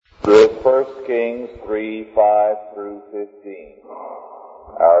With 1 Kings 3:5 through 15.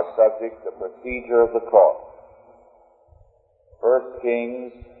 Our subject, the procedure of the court. 1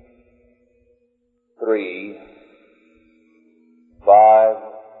 Kings 3:5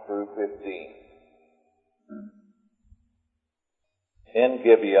 through 15. In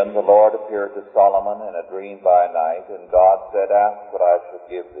Gibeon the Lord appeared to Solomon in a dream by night, and God said, "Ask what I shall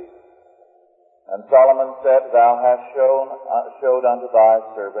give thee." And Solomon said, "Thou hast showed unto thy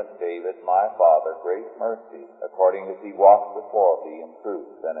servant David my father great mercy, according as he walked before thee in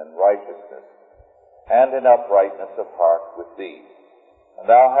truth and in righteousness, and in uprightness of heart with thee. And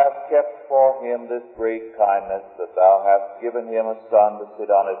thou hast kept for him this great kindness, that thou hast given him a son to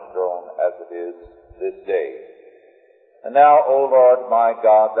sit on his throne, as it is this day. And now, O Lord my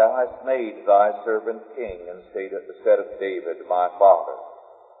God, thou hast made thy servant king instead of David my father.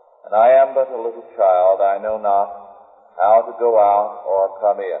 And I am but a little child, I know not how to go out or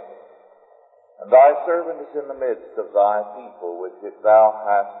come in. And thy servant is in the midst of thy people, which thou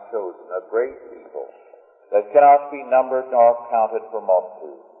hast chosen, a great people, that cannot be numbered nor counted for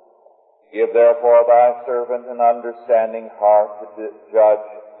multitude. Give therefore thy servant an understanding heart to judge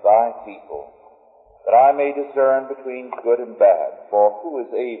thy people, that I may discern between good and bad. For who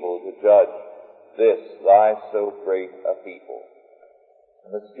is able to judge this thy so great a people?"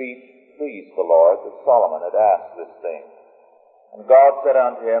 And the speech pleased the Lord that Solomon had asked this thing. And God said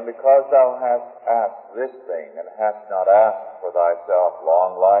unto him, "Because thou hast asked this thing, and hast not asked for thyself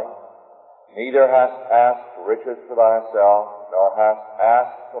long life, neither hast asked riches for thyself, nor hast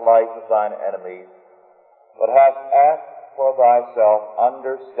asked the life of thine enemies, but hast asked for thyself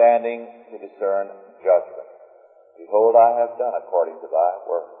understanding to discern judgment. Behold, I have done according to thy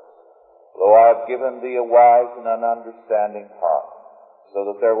word. Lo, I have given thee a wise and an understanding heart, so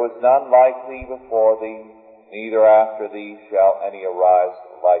that there was none like thee before thee, neither after thee shall any arise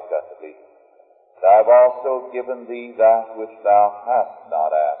like unto thee. And I have also given thee that which thou hast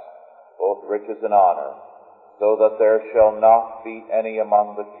not asked, both riches and honor, so that there shall not be any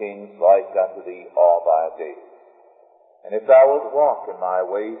among the kings like unto thee all thy days. And if thou wilt walk in my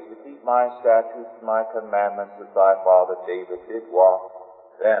ways, to keep my statutes and my commandments as thy father David did walk,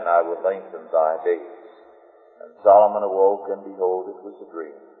 then I will lengthen thy days." And Solomon awoke, and behold, it was a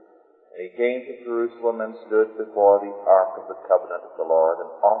dream. And he came to Jerusalem, and stood before the ark of the covenant of the Lord, and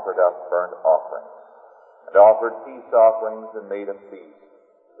offered up burnt offerings, and offered peace offerings, and made a feast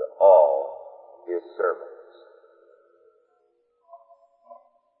to all his servants.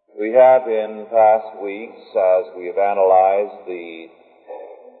 We have in past weeks, as we have analyzed the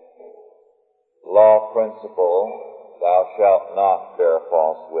law principle, "Thou shalt not bear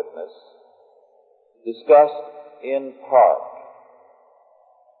false witness," discussed in part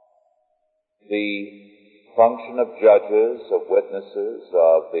the function of judges, of witnesses,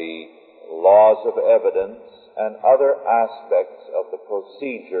 of the laws of evidence, and other aspects of the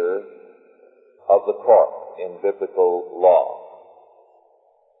procedure of the court in biblical law.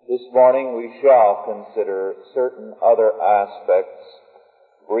 This morning we shall consider certain other aspects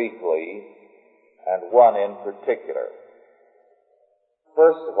briefly, and one in particular.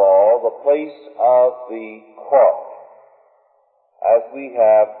 First of all, the place of the court, as we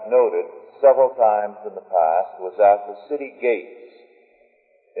have noted several times in the past, was at the city gates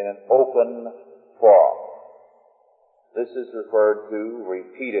in an open forum. This is referred to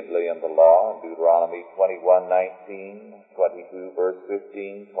repeatedly in the law in Deuteronomy 21:19, 22 verse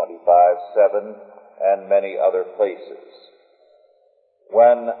 15, 25:7, and many other places.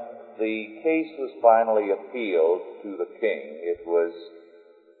 When the case was finally appealed to the king, it was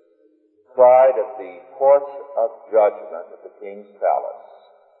tried at the porch of judgment at the king's palace.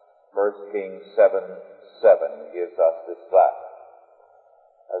 1 Kings 7:7 gives us this fact,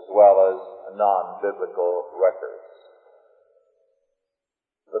 as well as non-biblical records.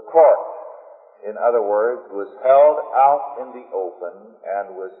 The court, in other words, was held out in the open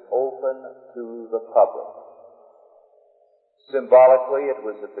and was open to the public. Symbolically, it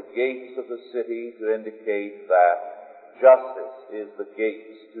was at the gates of the city to indicate that justice is the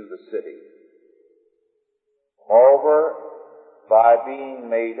gates to the city. Moreover, by being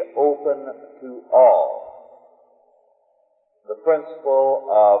made open to all, the principle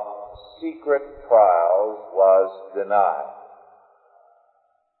of secret trials was denied.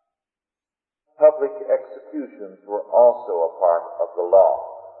 Public executions were also a part of the law.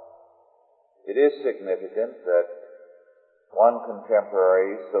 It is significant that one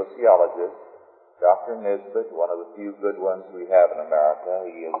contemporary sociologist, Dr. Nisbet, one of the few good ones we have in America,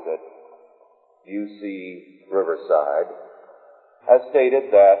 he is at UC Riverside, has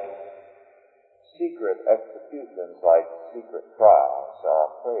stated that secret executions like secret trials are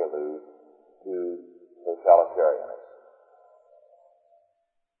a prelude to totalitarianism.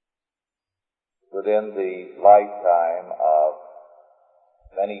 Within the lifetime of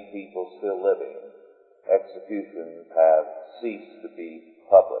many people still living, executions have ceased to be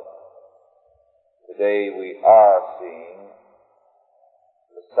public. Today we are seeing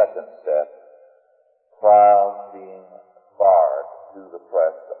the second step, trials being barred to the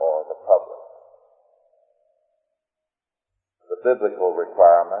press or the public. The biblical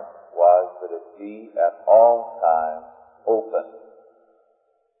requirement was that it be at all times open.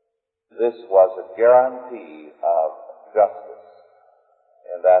 This was a guarantee of justice,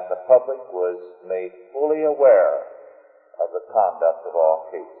 in that the public was made fully aware of the conduct of all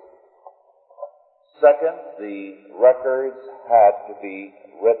cases. Second, the records had to be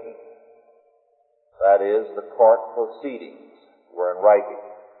written. That is, the court proceedings were in writing.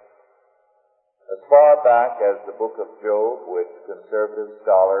 As far back as the book of Job, which conservative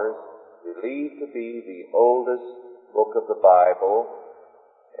scholars believe to be the oldest book of the Bible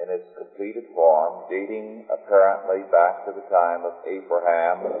in its completed form, dating apparently back to the time of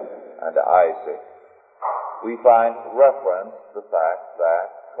Abraham and Isaac, we find reference to the fact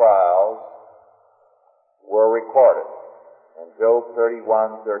that trials were recorded. In Job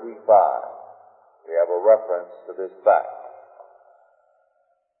 31:35, we have a reference to this fact.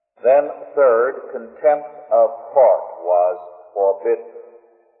 Then, third, contempt of court was forbidden.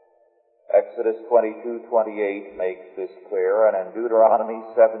 Exodus 22:28 makes this clear, and in Deuteronomy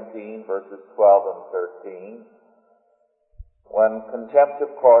 17, verses 12 and 13, when contempt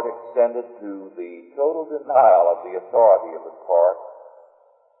of court extended to the total denial of the authority of the court,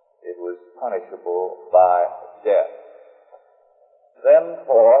 it was punishable by death. Then,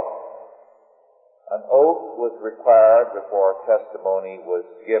 fourth, an oath was required before testimony was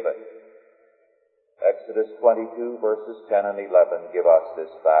given. Exodus 22, verses 10 and 11 give us this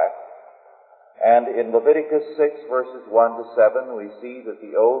fact. And in Leviticus 6, verses 1 to 7, we see that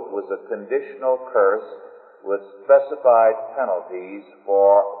the oath was a conditional curse with specified penalties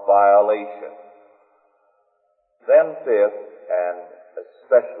for violation. Then fifth, and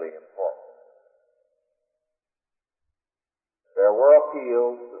especially important, there were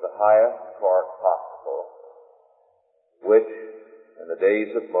appeals to the highest court possible, which in the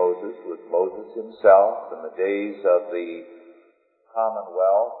days of Moses was Moses himself, in the days of the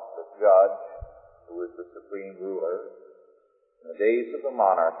Commonwealth, the judge, who was the supreme ruler, in the days of the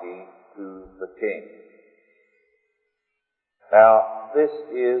monarchy, to the king. Now, this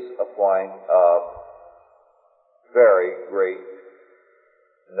is a point of very great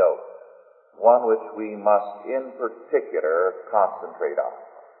note, one which we must in particular concentrate on.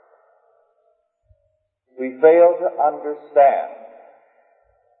 We fail to understand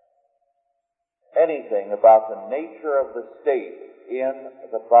anything about the nature of the state in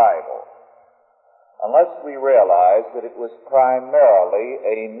the Bible unless we realize that it was primarily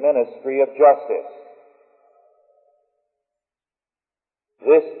a ministry of justice.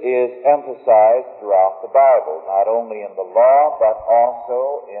 This is emphasized throughout the Bible, not only in the law, but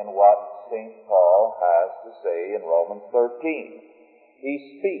also in what St. Paul has to say in Romans 13.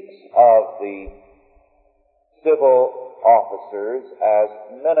 He speaks of the civil officers as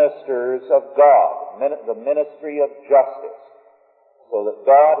ministers of God, the ministry of justice, so that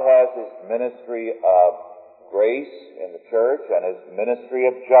God has His ministry of grace in the church and His ministry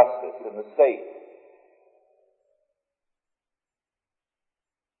of justice in the state.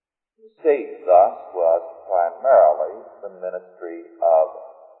 The state, thus, was primarily the ministry of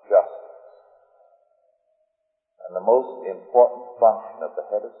justice. And the most important function of the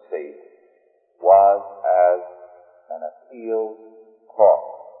head of state was as an appeal court.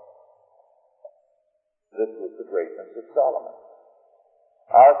 This was the greatness of Solomon.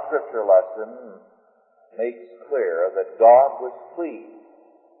 Our scripture lesson makes clear that God was pleased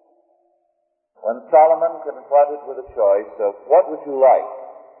when Solomon confronted with a choice of what would you like?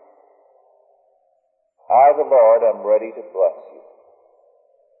 I, the Lord, am ready to bless you.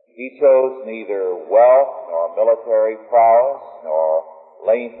 He chose neither wealth, nor military prowess, nor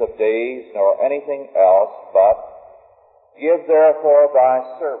length of days, nor anything else, but give therefore thy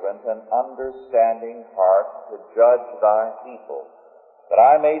servant an understanding heart to judge thy people, that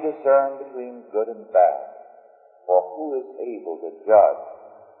I may discern between good and bad. For who is able to judge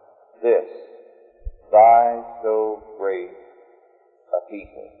this, thy so great a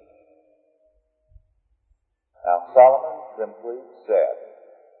people? Now Solomon simply said,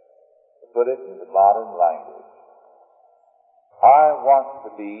 to put it into modern language, I want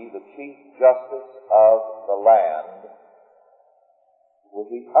to be the Chief Justice of the land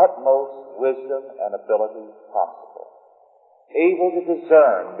with the utmost wisdom and ability possible. able to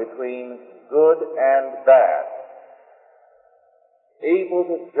discern between good and bad, able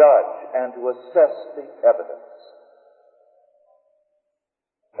to judge and to assess the evidence.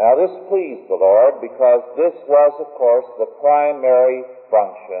 Now this pleased the Lord because this was, of course, the primary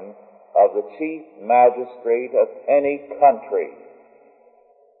function of the chief magistrate of any country,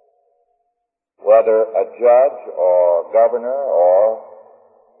 whether a judge or governor or,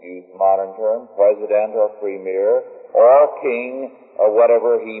 use modern term, president or premier or king or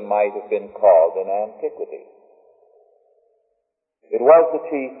whatever he might have been called in antiquity. It was the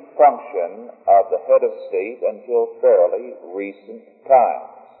chief function of the head of state until fairly recent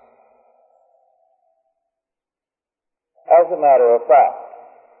times. As a matter of fact,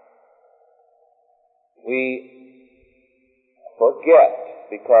 we forget,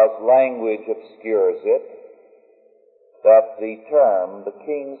 because language obscures it, that the term the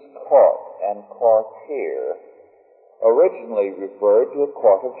King's Court and court here originally referred to a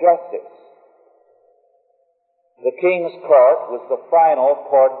court of justice. The King's Court was the final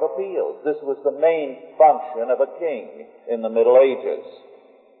court of appeals. This was the main function of a king in the Middle Ages.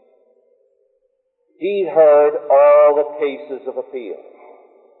 He heard all the cases of appeal.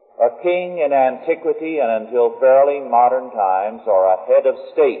 A king in antiquity and until fairly modern times, or a head of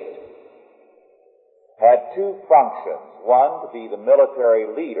state, had two functions. One, to be the military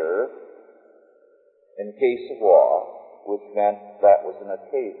leader in case of war, which meant that was an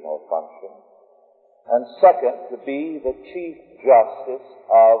occasional function. And second, to be the chief justice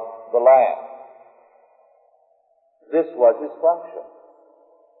of the land. This was his function.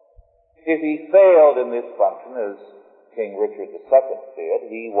 If he failed in this function, as King Richard II did,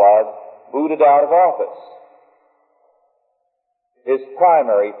 he was booted out of office. His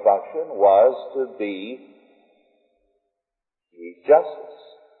primary function was to be chief justice,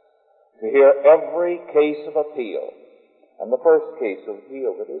 to hear every case of appeal. And the first case of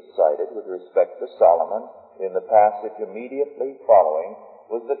appeal that is cited with respect to Solomon in the passage immediately following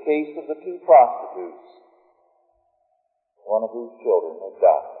was the case of the two prostitutes, one of whose children had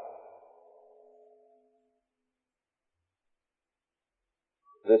died.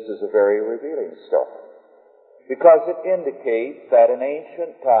 This is a very revealing story, because it indicates that in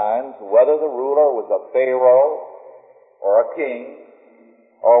ancient times, whether the ruler was a pharaoh or a king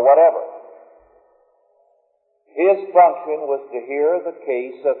or whatever, his function was to hear the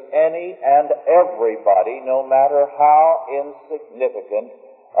case of any and everybody, no matter how insignificant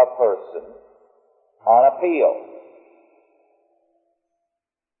a person, on appeal.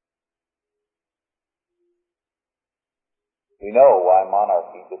 We know why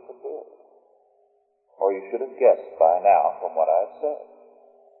monarchy disappeared, or you should have guessed by now from what I've said.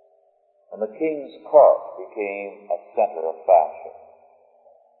 And the King's Court became a center of fashion.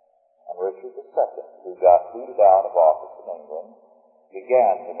 And Richard II, who got booted out of office in England,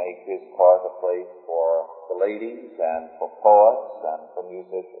 began to make his court a place for the ladies and for poets and for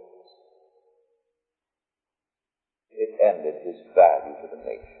musicians. It ended his value to the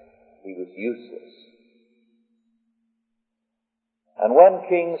nation. He was useless. And when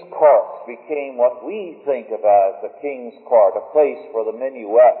King's Courts became what we think of as the King's Court, a place for the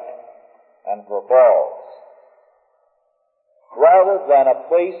minuet and for balls, rather than a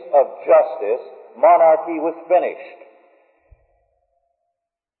place of justice, monarchy was finished.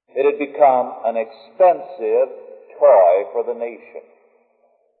 It had become an expensive toy for the nation.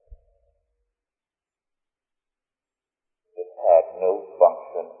 It had no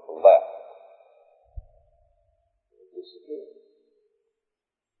function left. It disappeared.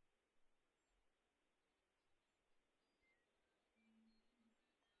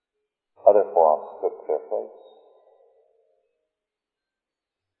 Other forms took their place.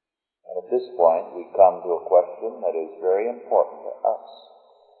 And at this point, we come to a question that is very important to us.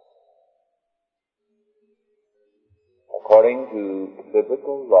 According to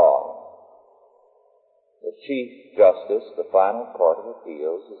biblical law, the Chief Justice, the final court of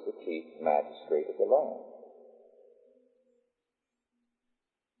appeals, is the Chief Magistrate of the land.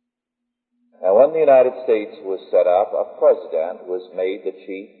 Now, when the United States was set up, a president was made the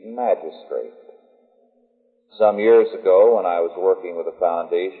chief magistrate. Some years ago, when I was working with a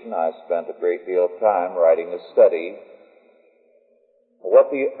foundation, I spent a great deal of time writing a study of what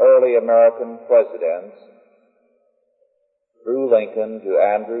the early American presidents, through Lincoln to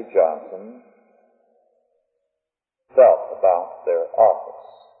Andrew Johnson, felt about their office.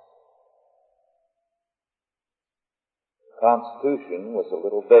 The Constitution was a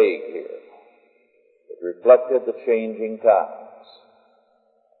little vague here. Reflected the changing times.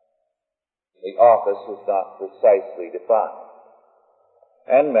 The office was not precisely defined.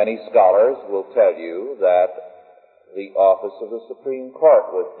 And many scholars will tell you that the office of the Supreme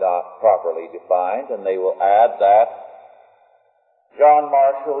Court was not properly defined, and they will add that John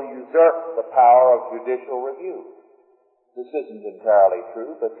Marshall usurped the power of judicial review. This isn't entirely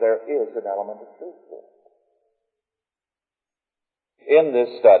true, but there is an element of truth to it. In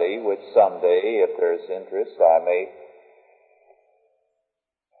this study, which someday, if there's interest, I may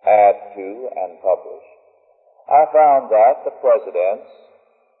add to and publish, I found that the presidents,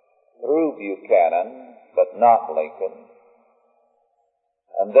 through Buchanan, but not Lincoln,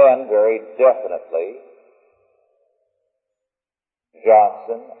 and then very definitely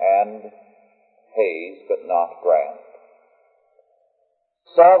Johnson and Hayes, but not Grant,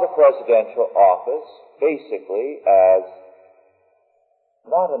 saw the presidential office basically as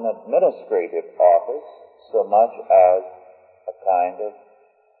not an administrative office so much as a kind of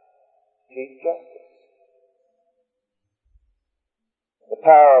Chief Justice. The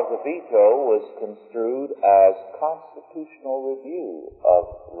power of the veto was construed as constitutional review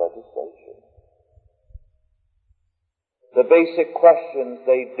of legislation. The basic questions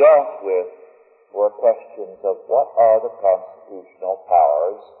they dealt with were questions of what are the constitutional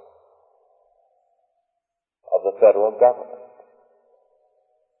powers of the federal government.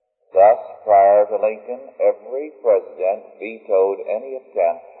 Thus, prior to Lincoln, every president vetoed any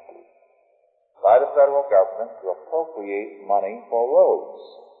attempt by the federal government to appropriate money for roads,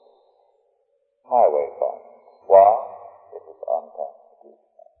 highway funds. Why? It was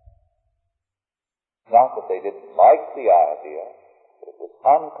unconstitutional. Not that they didn't like the idea, but it was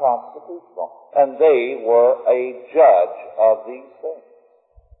unconstitutional. And they were a judge of these things.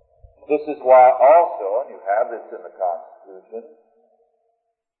 This is why also, and you have this in the Constitution,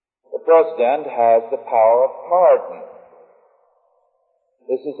 the president has the power of pardon.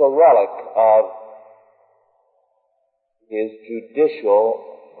 This is a relic of his judicial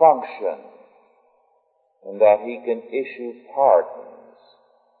function, in that he can issue pardons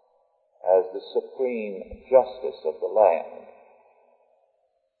as the supreme justice of the land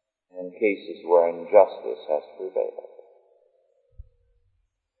in cases where injustice has prevailed.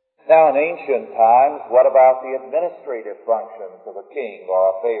 Now, in ancient times, what about the administrative functions of a king or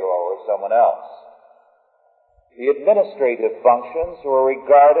a pharaoh or someone else? The administrative functions were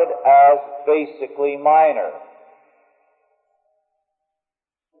regarded as basically minor.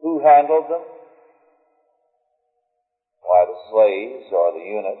 Who handled them? Why, the slaves or the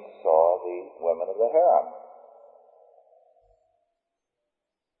eunuchs or the women of the harem.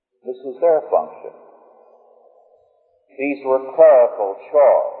 This was their function. These were clerical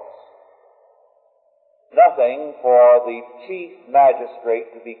chores. Nothing for the chief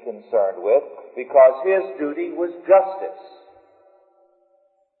magistrate to be concerned with, because his duty was justice.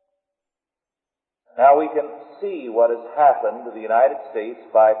 Now we can see what has happened to the United States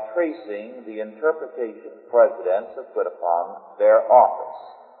by tracing the interpretation presidents have put upon their office.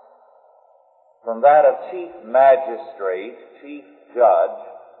 From that of chief magistrate, chief judge,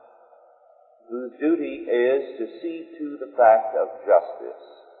 whose duty is to see to the fact of justice.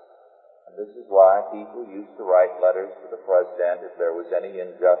 And this is why people used to write letters to the president if there was any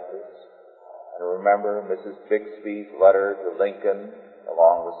injustice. And remember Mrs. Bixby's letter to Lincoln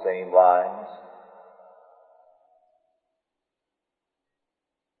along the same lines.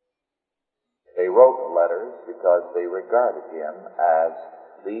 They wrote letters because they regarded him as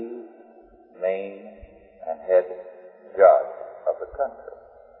the main and head judge of the country.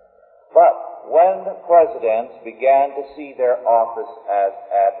 But when the presidents began to see their office as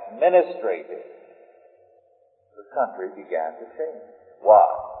administrative, the country began to change. Why?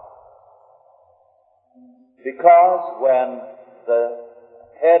 Because when the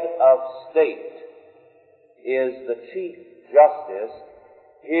head of state is the chief justice,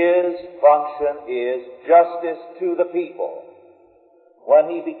 his function is justice to the people. When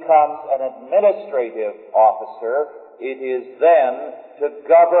he becomes an administrative officer, it is then to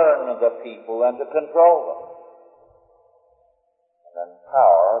govern the people and to control them. And then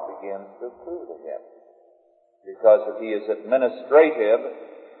power begins to accrue to him. Because if he is administrative,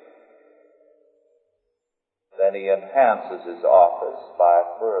 then he enhances his office by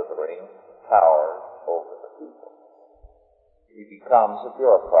furthering power over the people. He becomes a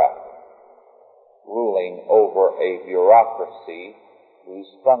bureaucrat, ruling over a bureaucracy whose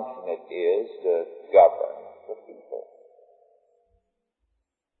function it is to govern the people.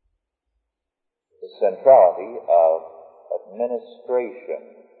 The centrality of administration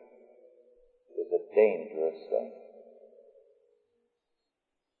is a dangerous thing.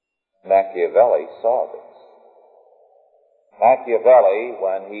 Machiavelli saw this. Machiavelli,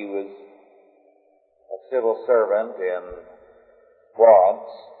 when he was a civil servant in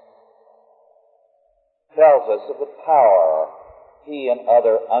Florence, tells us of the power he and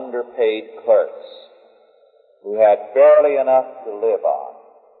other underpaid clerks who had barely enough to live on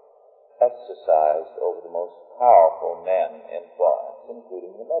exercised over the most powerful men in Florence,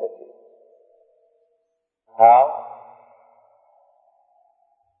 including the Medici. How?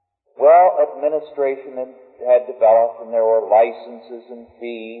 Well, administration had developed, and there were licenses and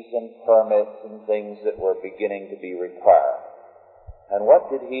fees and permits and things that were beginning to be required. And what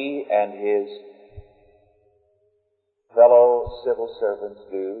did he and his fellow civil servants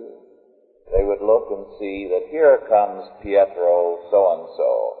do? They would look and see that here comes Pietro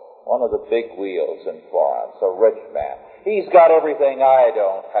so-and-so, one of the big wheels in Florence, a rich man. He's got everything I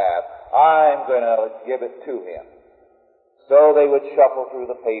don't have. I'm going to give it to him. So they would shuffle through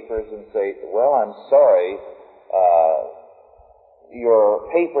the papers and say, well, I'm sorry, your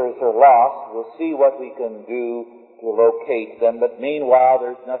papers are lost. We'll see what we can do to locate them, but meanwhile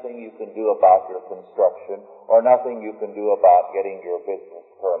there's nothing you can do about your construction or nothing you can do about getting your business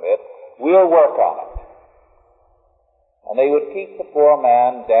permit. We'll work on it. And they would keep the poor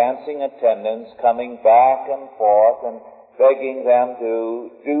man dancing attendance, coming back and forth and begging them to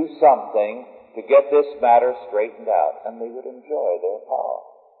do something to get this matter straightened out, and they would enjoy their power.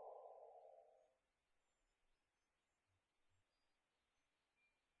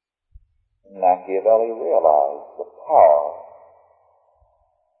 Machiavelli realized the power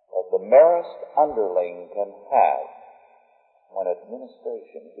that the merest underling can have when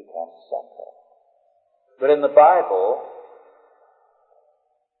administration becomes central. But in the Bible,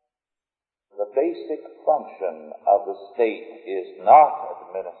 the basic function of the state is not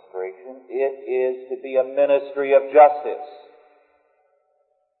administration. It is to be a ministry of justice.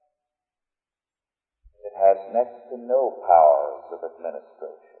 It has next to no powers of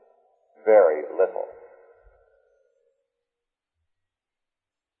administration. Very little.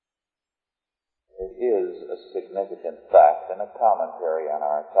 It is a significant fact and a commentary on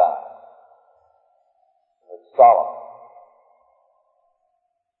our time that Solomon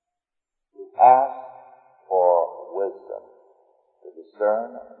asked for wisdom to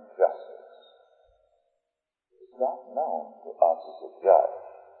discern justice. It's not known to us as a judge,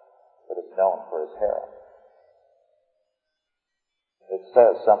 but it's known for his harem. It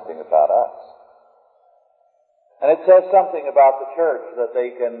says something about us. And it says something about the church that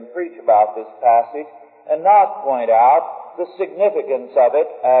they can preach about this passage and not point out the significance of it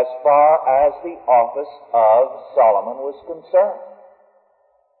as far as the office of Solomon was concerned.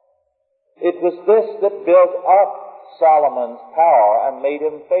 It was this that built up Solomon's power and made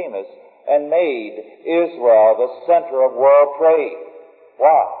him famous and made Israel the center of world trade.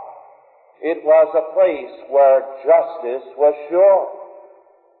 Why? It was a place where justice was sure.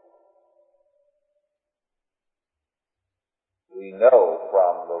 We know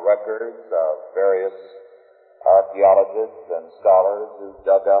from the records of various archaeologists and scholars who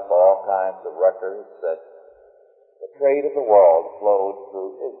dug up all kinds of records that the trade of the world flowed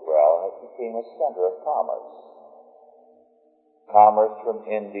through Israel, and it became a center of commerce. Commerce from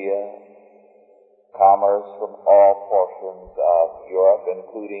India, commerce from all portions of Europe,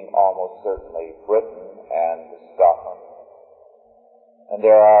 including almost certainly Britain and Scotland. And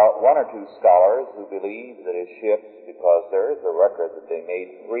there are one or two scholars who believe that his ships, because there is a record that they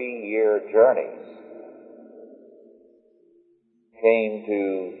made 3-year journeys, came to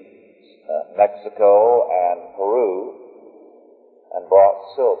Mexico and Peru and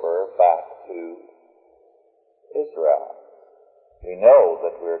brought silver back to Israel. We know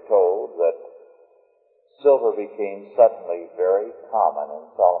that we're told that silver became suddenly very common in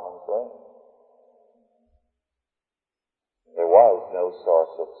Solomon's reign. There was no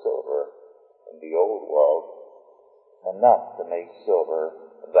source of silver in the old world enough to make silver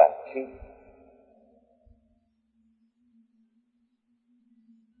that cheap.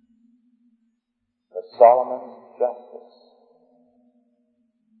 But Solomon's justice,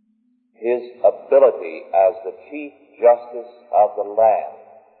 his ability as the chief justice of the land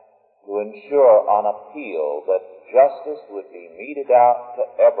to ensure on appeal that justice would be meted out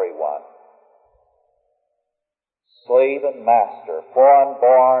to everyone, slave and master,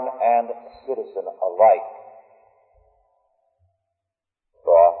 foreign-born and citizen alike,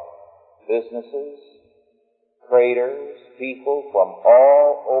 brought businesses, traders, people from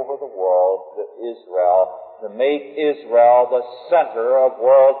all over the world to Israel to make Israel the center of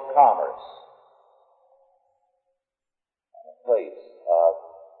world commerce, a place of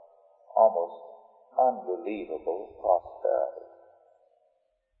almost unbelievable prosperity.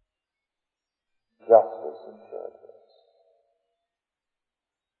 Justice ensured this.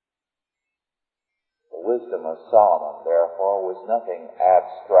 The wisdom of Solomon, therefore, was nothing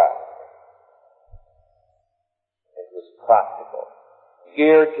abstract. practical,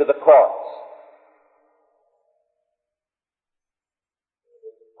 geared to the courts.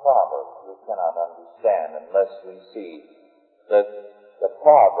 Proverbs we cannot understand unless we see that the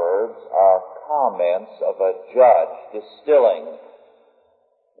Proverbs are comments of a judge distilling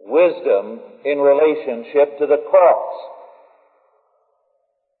wisdom in relationship to the courts.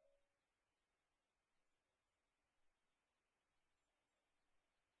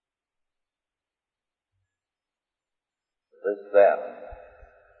 This, then,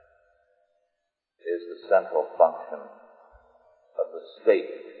 is the central function of the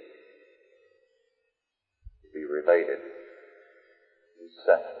state to be related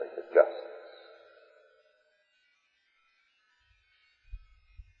essentially to justice.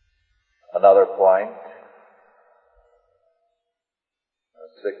 Another point, a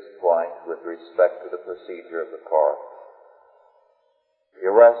sixth point with respect to the procedure of the court. The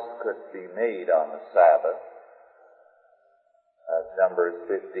arrest could be made on the Sabbath, as Numbers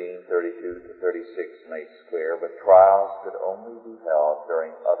 15:32 to 36 makes clear, but trials could only be held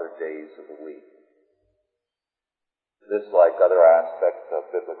during other days of the week. This, like other aspects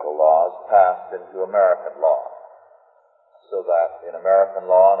of biblical laws, passed into American law, so that in American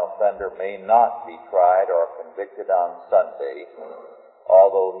law an offender may not be tried or convicted on Sunday,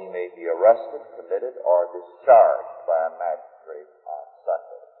 although he may be arrested, committed, or discharged by a magistrate on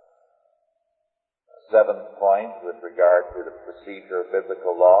Sunday. The seventh point with regard to the procedure of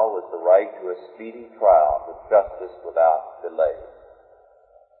biblical law was the right to a speedy trial with justice without delay.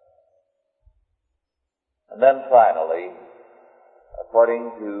 And then finally,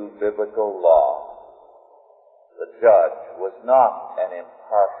 according to biblical law, the judge was not an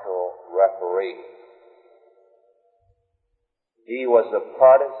impartial referee. He was a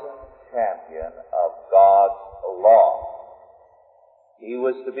partisan champion of God's law. He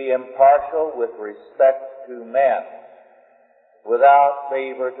was to be impartial with respect to men, without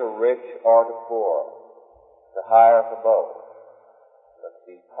favor to rich or to poor, to high or to low, but to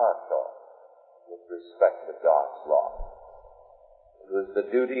be partial with respect to God's law. It was the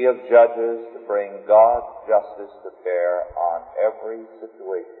duty of judges to bring God's justice to bear on every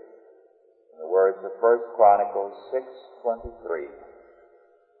situation. In the words of 1 Chronicles 6:23,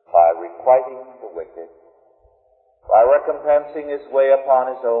 by requiting the wicked, by recompensing his way upon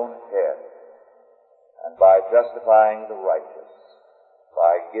his own head, and by justifying the righteous,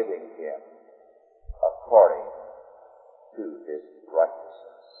 by giving him according to his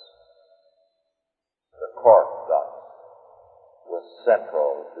righteousness. The court, thus, was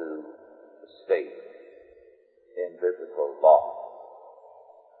central to the state in biblical law.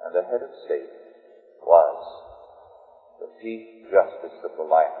 And the head of state was the Chief Justice of the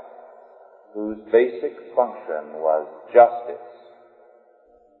land, whose basic function was justice,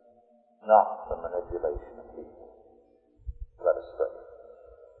 not the manipulation of people. Let us pray.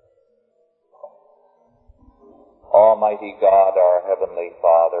 Almighty God, our Heavenly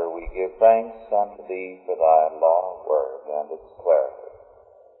Father, we give thanks unto Thee for Thy law, word, and its clarity.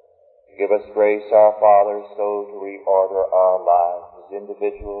 Give us grace, our Father, so to reorder our lives as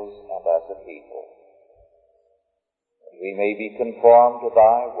individuals and as a people, that we may be conformed to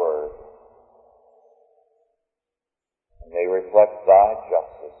Thy word, and may reflect Thy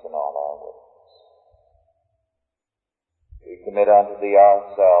justice in all our ways. We commit unto Thee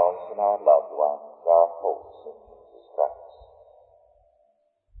ourselves and our loved ones, our hopes in Jesus Christ.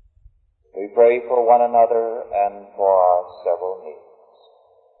 We pray for one another and for our several needs,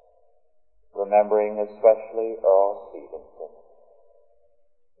 remembering especially Earl Stevenson,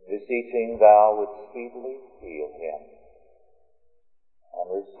 beseeching Thou would speedily heal him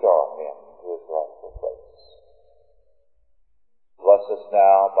and restore him to his rightful place. Bless us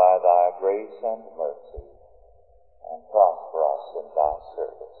now by Thy grace and mercy, and prosper us in Thy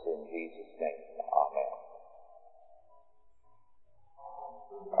service. In Jesus' name, amen.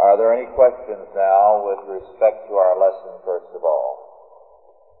 Are there any questions now with respect to our lesson, first of all?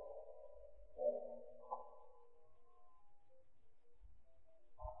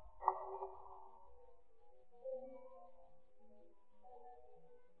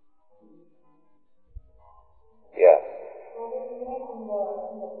 Yes. Well, you mentioned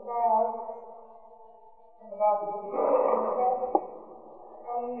the crowd about the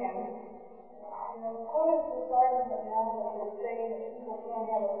coming in. What is this argument now that you're saying that people can't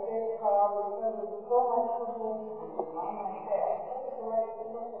have a fair trial because of so much people on my head? What is the right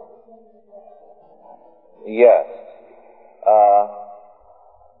purpose of that? Yes.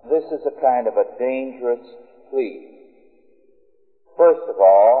 This is a kind of a dangerous plea. First of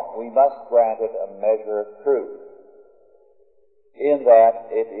all, we must grant it a measure of truth, in that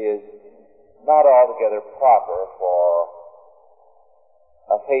it is not altogether proper for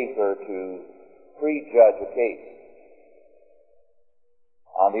a paper to prejudge a case.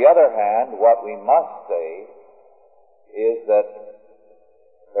 On the other hand, what we must say is that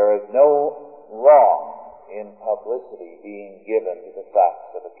there is no wrong in publicity being given to the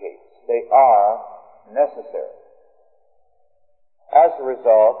facts of a case. They are necessary. As a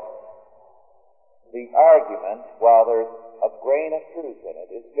result, the argument, while there's a grain of truth in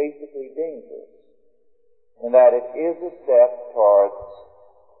it, is basically dangerous, in that it is a step towards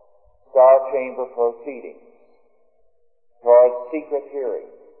star chamber proceedings, towards secret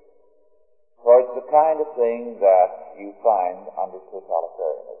hearings, towards the kind of thing that you find under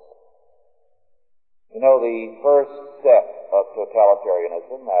totalitarianism. You know, the first step of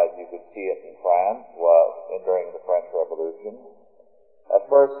totalitarianism, as you could see it in France, was during the French Revolution. At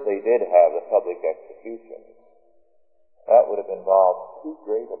first they did have the public executions. That would have involved too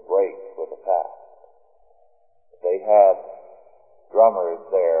great a break with the past. They had drummers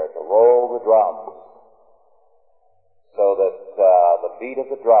there to roll the drums so that the beat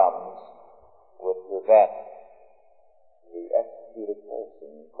of the drums would prevent the executed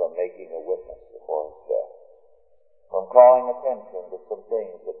person from making a witness before his death, from calling attention to some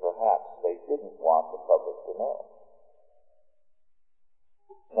things that perhaps they didn't want the public to know.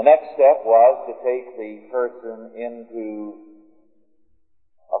 The next step was to take the person into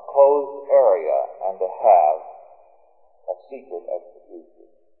a closed area and to have a secret execution,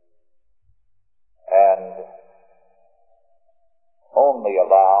 and only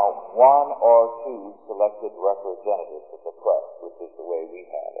allow one or two selected representatives of the press, which is the way we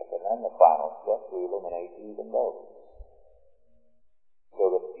have it. And then the final step, to eliminate even those,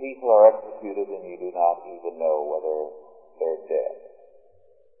 so that people are executed and you do not even know whether they're dead.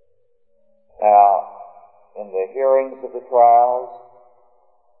 Now, in the hearings of the trials,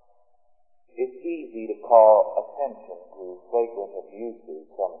 it's easy to call attention to flagrant abuses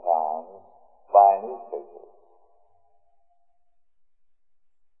sometimes by newspapers.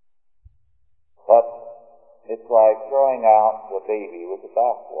 But it's like throwing out the baby with the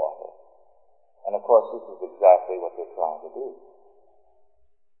bathwater. And of course, this is exactly what they're trying to do.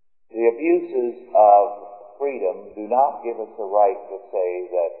 The abuses of freedom do not give us the right to say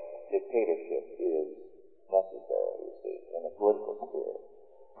that dictatorship is necessary, you see, in the political sphere.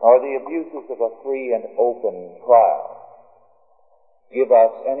 Or the abuses of a free and open trial give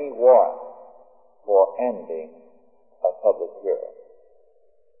us any warrant for ending a public hearing.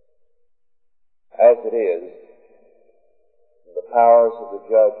 As it is, the powers of the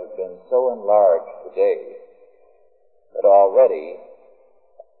judge have been so enlarged today that already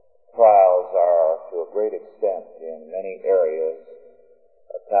trials are, to a great extent, in many areas,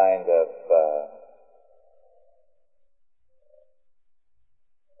 a kind of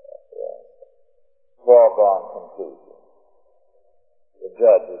foregone conclusion. The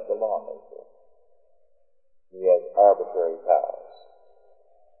judge is the lawmaker. He has arbitrary powers.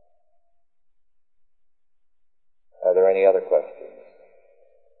 Are there any other questions?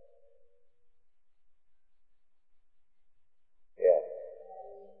 Yes.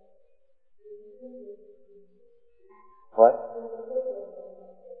 What?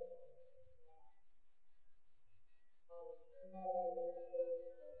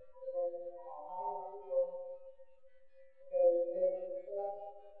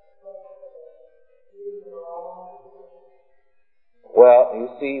 Well, you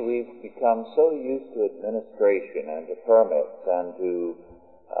see, we've become so used to administration and to permits and to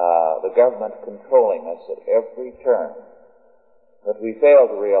the government controlling us at every turn that we fail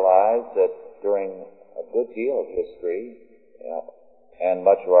to realize that during a good deal of history and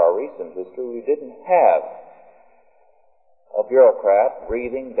much of our recent history, we didn't have a bureaucrat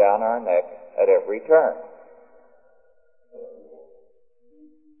breathing down our neck at every turn.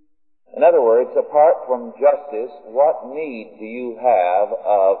 In other words, apart from justice, what need do you have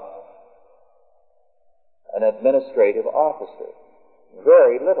of an administrative officer?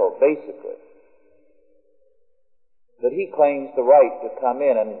 Very little, basically. But he claims the right to come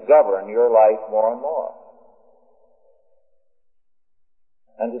in and govern your life more and more.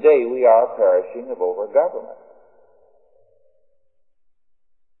 And today we are perishing of over-government.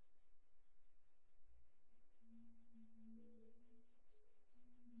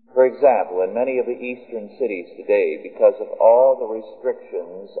 For example, in many of the eastern cities today, because of all the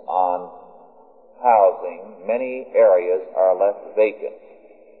restrictions on housing, many areas are left vacant.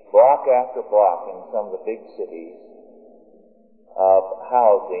 Block after block in some of the big cities of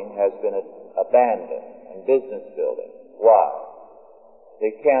housing has been abandoned, and business buildings. Why?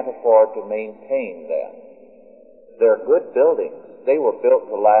 They can't afford to maintain them. They're good buildings. They were built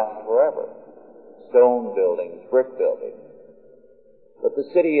to last forever. Stone buildings, brick buildings. But the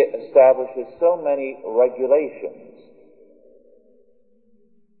city establishes so many regulations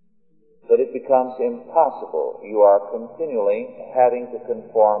that it becomes impossible. You are continually having to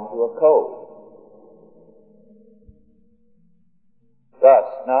conform to a code. Thus,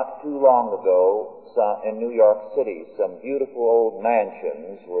 not too long ago, in New York City, some beautiful old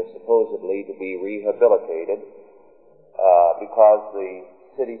mansions were supposedly to be rehabilitated because the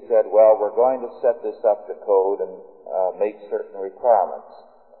city said, well, we're going to set this up to code and make certain requirements.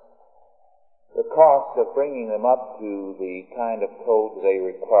 The cost of bringing them up to the kind of code they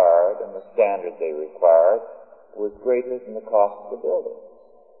required and the standard they required was greater than the cost of the building.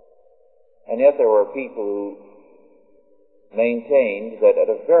 And yet there were people who maintained that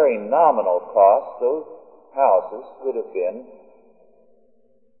at a very nominal cost, those houses could have been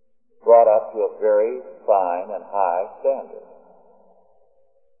brought up to a very fine and high standard.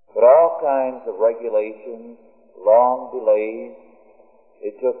 But all kinds of regulations, long delays,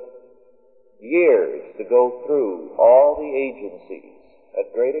 it took years to go through all the agencies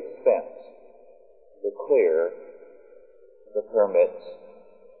at great expense to clear the permits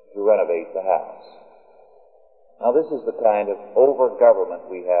to renovate the house. Now this is the kind of over-government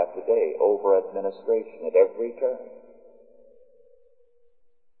we have today, over-administration at every turn.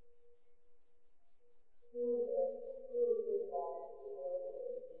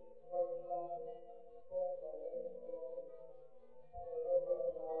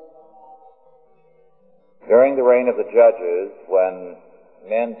 During the reign of the judges, when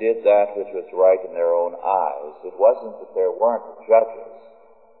men did that which was right in their own eyes, it wasn't that there weren't judges.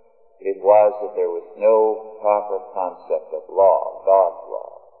 It was that there was no proper concept of law, God's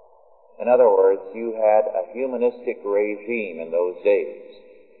law. In other words, you had a humanistic regime in those days.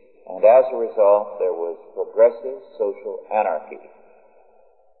 And as a result, there was progressive social anarchy.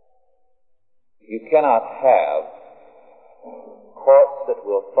 You cannot have courts that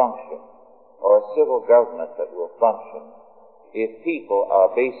will function or a civil government that will function if people are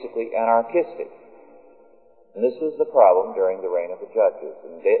basically anarchistic. And this was the problem during the reign of the judges.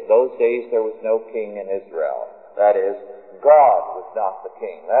 In those days there was no king in Israel. That is, God was not the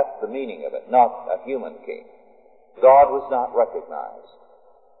king. That's the meaning of it, not a human king. God was not recognized.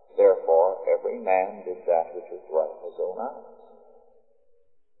 Therefore, every man did that which was right in his own eyes.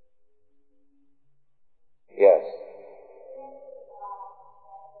 Yes.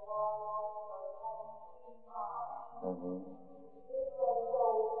 Mm-hmm.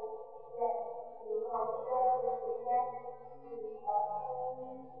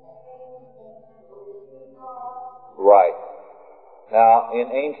 Right. Now, in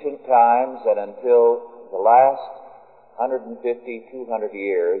ancient times and until the last 150, 200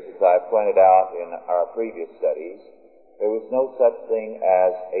 years, as I pointed out in our previous studies, there was no such thing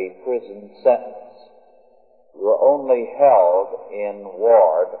as a prison sentence. You were only held in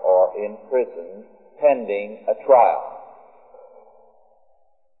ward or in prison pending a trial.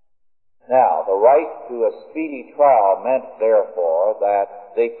 Now, the right to a speedy trial meant, therefore,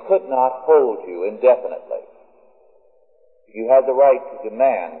 that they could not hold you indefinitely. You had the right to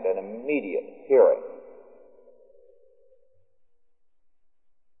demand an immediate hearing.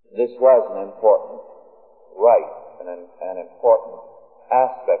 This was an important right and an important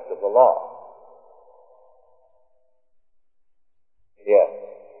aspect of the law. Yes.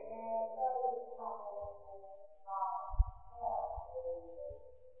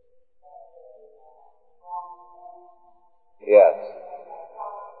 Yes.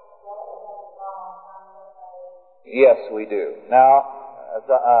 Yes, we do. Now,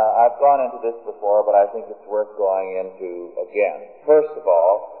 I've gone into this before, but I think it's worth going into again. First of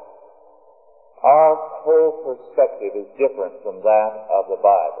all, our whole perspective is different from that of the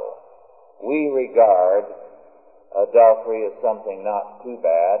Bible. We regard adultery as something not too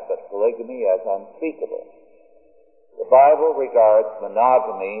bad, but polygamy as unspeakable. The Bible regards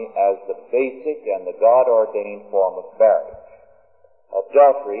monogamy as the basic and the God-ordained form of marriage.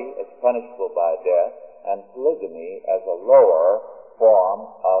 Adultery as punishable by death, and polygamy as a lower form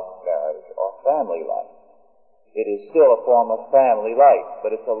of marriage or family life. It is still a form of family life,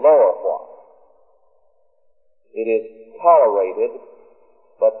 but it's a lower form. It is tolerated,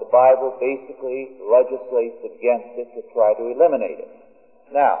 but the Bible basically legislates against it to try to eliminate it.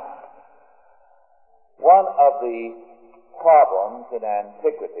 Now, one of the problems in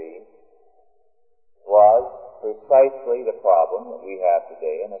antiquity was precisely the problem that we have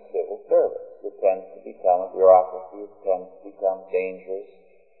today in the civil service. It tends to become a bureaucracy. It tends to become dangerous.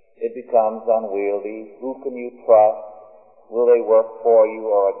 It becomes unwieldy. Who can you trust? Will they work for you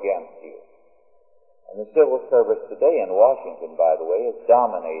or against you? And the civil service today in Washington, by the way, is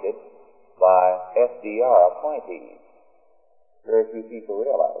dominated by FDR appointees. Very few people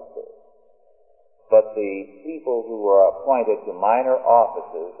realize this. But the people who are appointed to minor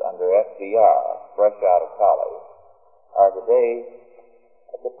offices under FDR, fresh out of college, are today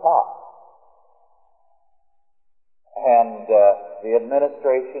at the top. And the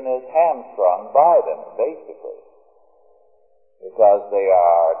administration is hamstrung by them, basically, because they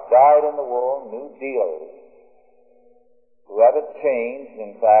are dyed-in-the-wool New Dealers who haven't changed,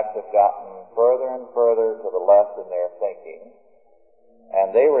 in fact, have gotten further and further to the left in their thinking,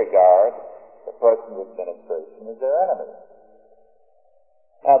 and they regard the present administration as their enemy.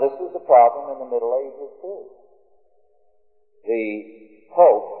 Now, this was a problem in the Middle Ages, too. The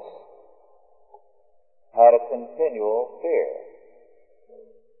popes had a continual fear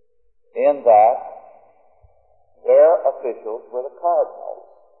in that their officials were the cardinals.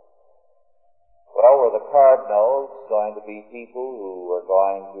 Well, were the cardinals going to be people who were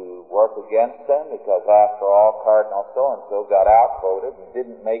going to work against them because, after all, Cardinal so-and-so got outvoted and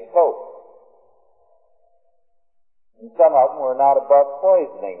didn't make pope? And some of them were not above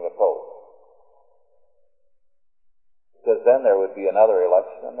poisoning the pope, because then there would be another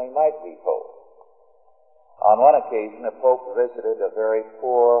election and they might be pope. On one occasion, a pope visited a very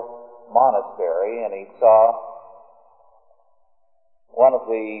poor monastery, and he saw one of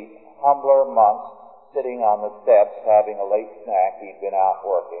the humbler monks sitting on the steps having a late snack. He'd been out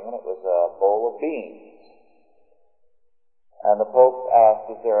working, and it was a bowl of beans. And the Pope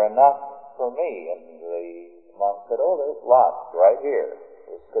asked, "Is there enough for me?" And the monk said, "Oh, there's lots right here."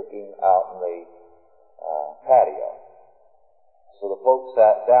 It was cooking out in the patio. So the Pope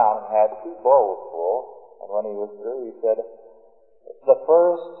sat down and had 2 bowls full, and when he was through, he said, "It's the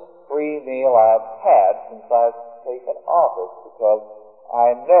first free meal I've had since I've taken office, because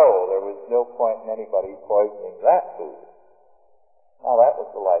I know there was no point in anybody poisoning that food." Now, that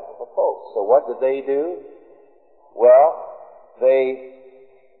was the life of a pope. So what did they do? Well, they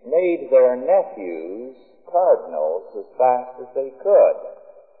made their nephews cardinals as fast as they could,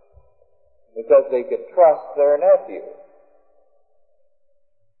 because they could trust their nephew.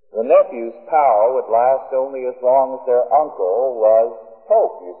 The nephew's power would last only as long as their uncle was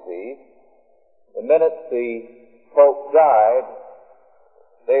pope, you see. The minute the pope died,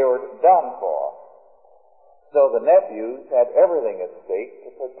 they were done for. So the nephews had everything at stake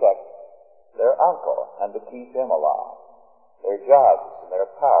to protect their uncle and to keep him alive. Their jobs and their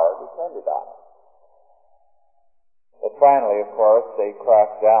power depended on it. But finally, of course, they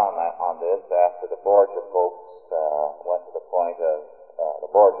cracked down on this after the Borgia popes went to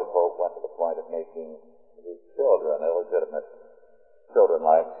the point of making his children, illegitimate children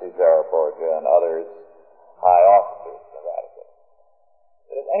like Cesare Borgia and others, high officers in the Vatican.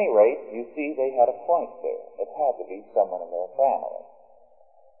 But at any rate, you see, they had a point there. It had to be someone in their family.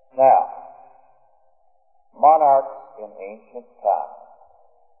 Now, monarchs in ancient times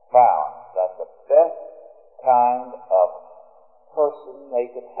found that the best kind of person they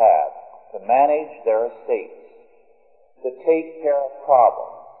could have to manage their estates, to take care of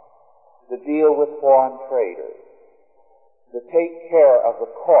problems, to deal with foreign traders, to take care of the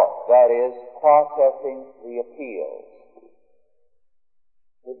court, that is, processing the appeals,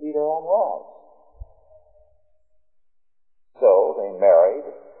 would be their own wives. So they married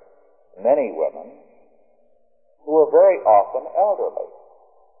many women who were very often elderly.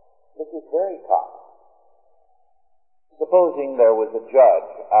 This is very common. Supposing there was a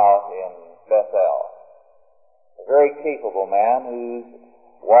judge out in Bethel, a very capable man whose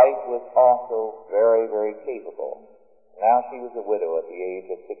wife was also very, very capable. Now she was a widow at the age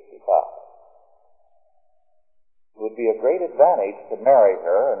of 65. It would be a great advantage to marry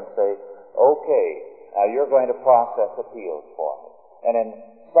her and say, "Okay, now you're going to process appeals for me." And in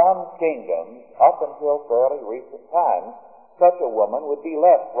some kingdoms, up until fairly recent times, such a woman would be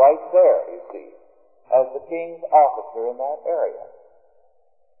left right there, you see, as the king's officer in that area,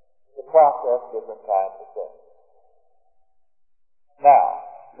 to process different kinds of things. Now,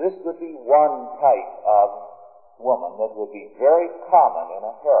 this would be one type of woman that would be very common in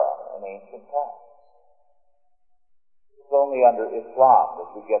a harem in ancient times. It's only under Islam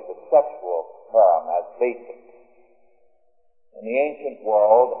that we get the sexual harem as basic. In the ancient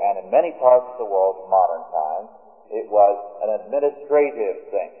world, and in many parts of the world in modern times, it was an administrative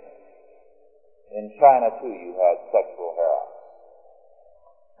thing. In China, too, you had sexual harems.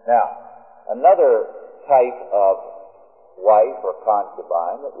 Now, another type of wife or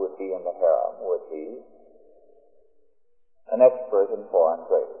concubine that would be in the harem would be an expert in foreign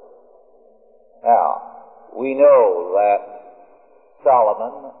trade. Now, we know that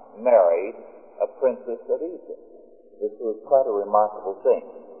Solomon married a princess of Egypt. This was quite a remarkable thing.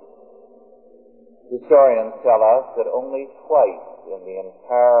 Historians tell us that only twice in the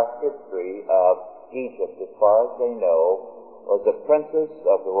entire history of Egypt, as far as they know, was a princess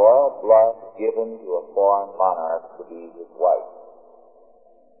of the royal blood given to a foreign monarch to be his wife.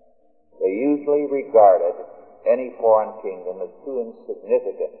 They usually regarded any foreign kingdom as too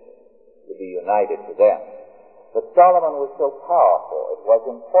insignificant to be united to them. But Solomon was so powerful, it was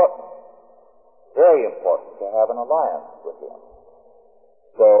important, very important, to have an alliance with him.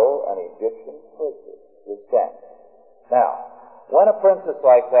 So an Egyptian princess was sent. Now, when a princess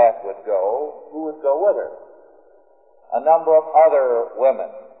like that would go, who would go with her? A number of other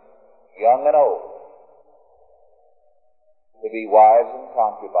women, young and old, to be wives and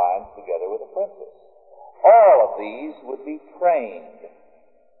concubines together with a princess. All of these would be trained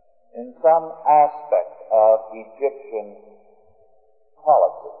in some aspect of Egyptian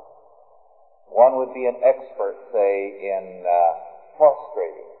policy. One would be an expert, say, in horse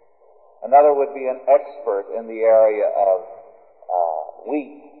trading. Another would be an expert in the area of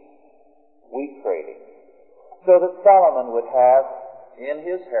wheat trading. So that Solomon would have in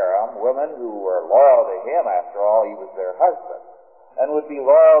his harem women who were loyal to him. After all, he was their husband, and would be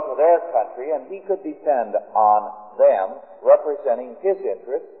loyal to their country, and he could depend on them representing his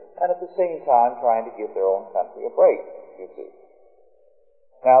interests and at the same time trying to give their own country a break, you see.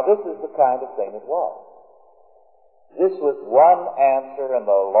 Now, this is the kind of thing it was. This was one answer in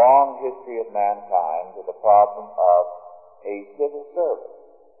the long history of mankind to the problem of a civil service.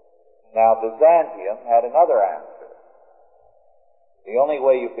 Now, Byzantium had another answer. The only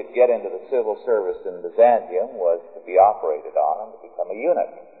way you could get into the civil service in Byzantium was to be operated on and to become a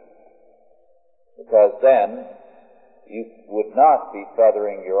eunuch. Because then you would not be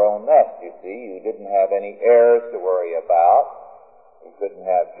feathering your own nest, you see. You didn't have any heirs to worry about. You couldn't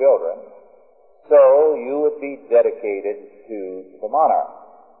have children. So you would be dedicated to the monarch.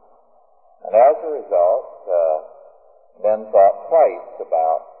 And as a result, men thought twice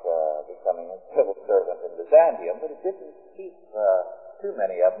about becoming a civil servant in Byzantium, but it didn't keep too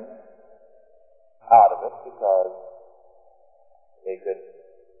many of them out of it, because they could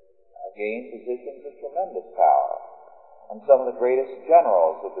gain positions of tremendous power. And some of the greatest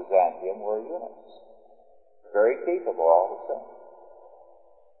generals of Byzantium were eunuchs. Very capable all the same.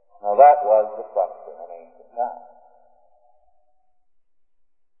 Now that was the function in ancient times.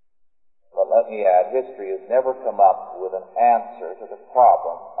 But let me add, history has never come up with an answer to the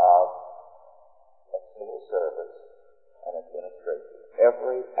problem of civil service and administration.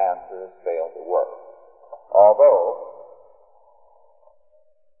 Every answer has failed to work. Although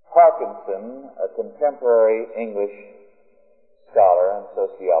Parkinson, a contemporary English scholar and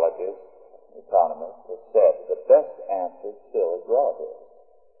sociologist, economist, has said the best answer still is relative.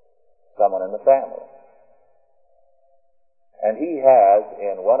 Someone in the family. And he has,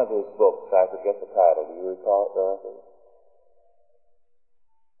 in one of his books, I forget the title, do you recall it, Dorothy?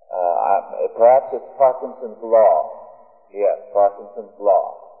 Perhaps it's Parkinson's Law. Yes, Parkinson's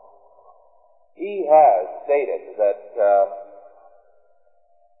Law. He has stated that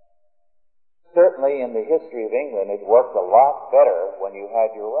certainly in the history of England it worked a lot better when you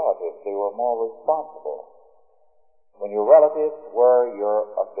had your relatives. They were more responsible. When your relatives were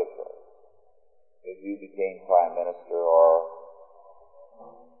your officials. If you became prime minister or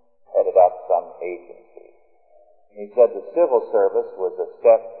headed up some agency. He said the civil service was a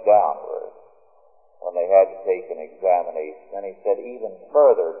step downward when they had to take an examination. And he said even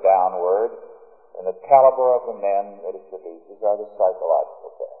further downward in the caliber of the men that it produces are the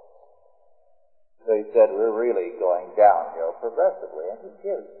psychological tests. So he said we're really going downhill progressively, and he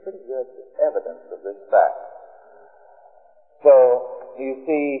gives pretty good evidence of this fact. So you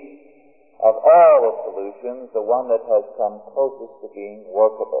see, of all the solutions, the one that has come closest to being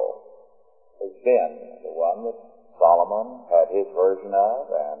workable has been the one that Solomon had his version of,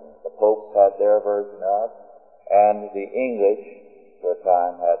 and the popes had their version of, and the English, for a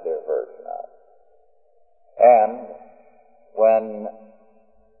time, had their version of. And when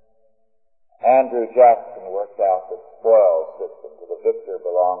Andrew Jackson worked out the spoils system, to the victor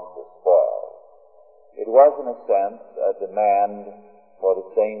belongs the spoils, it was, in a sense, a demand for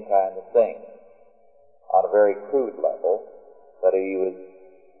the same kind of thing on a very crude level, but he was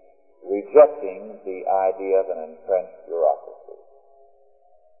rejecting the idea of an entrenched bureaucracy.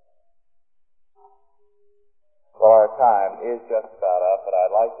 Well, our time is just about up, but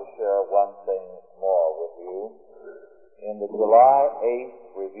I'd like to share one thing more with you. In the July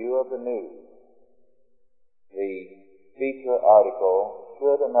 8th Review of the News, the feature article,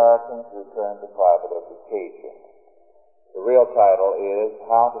 Should Americans Return to Private Education? The real title is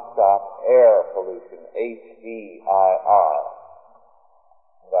How to Stop Air Pollution, H-E-I-R.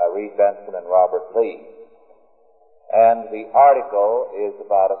 by Reed Benson and Robert Lee. And the article is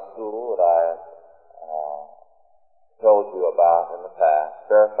about a school that I told you about in the past,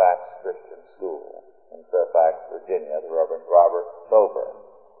 Fairfax Christian School in Fairfax, Virginia, the Reverend Robert Sober,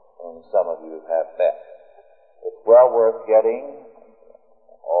 whom some of you have met. It's well worth getting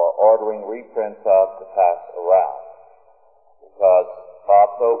or ordering reprints of to pass around, because Bob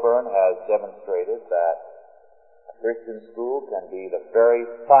Soburn has demonstrated that a Christian school can be the very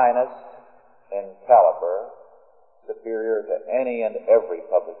finest in caliber, superior to any and every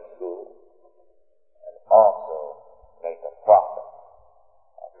public school, and also make a profit,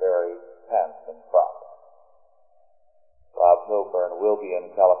 a very handsome profit. Bob Soburn will be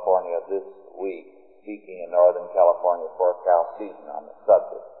in California this week, speaking in Northern California for Cal season on the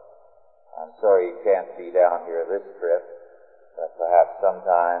subject. I'm sorry he can't be down here this trip, but perhaps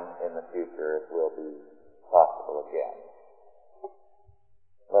sometime in the future it will be possible again.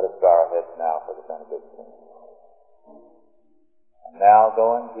 Let us bow our heads now for the benediction. And now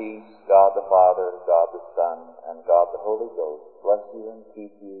go in peace. God the Father, God the Son, and God the Holy Ghost bless you and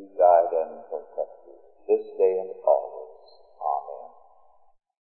keep you, guide and protect you this day and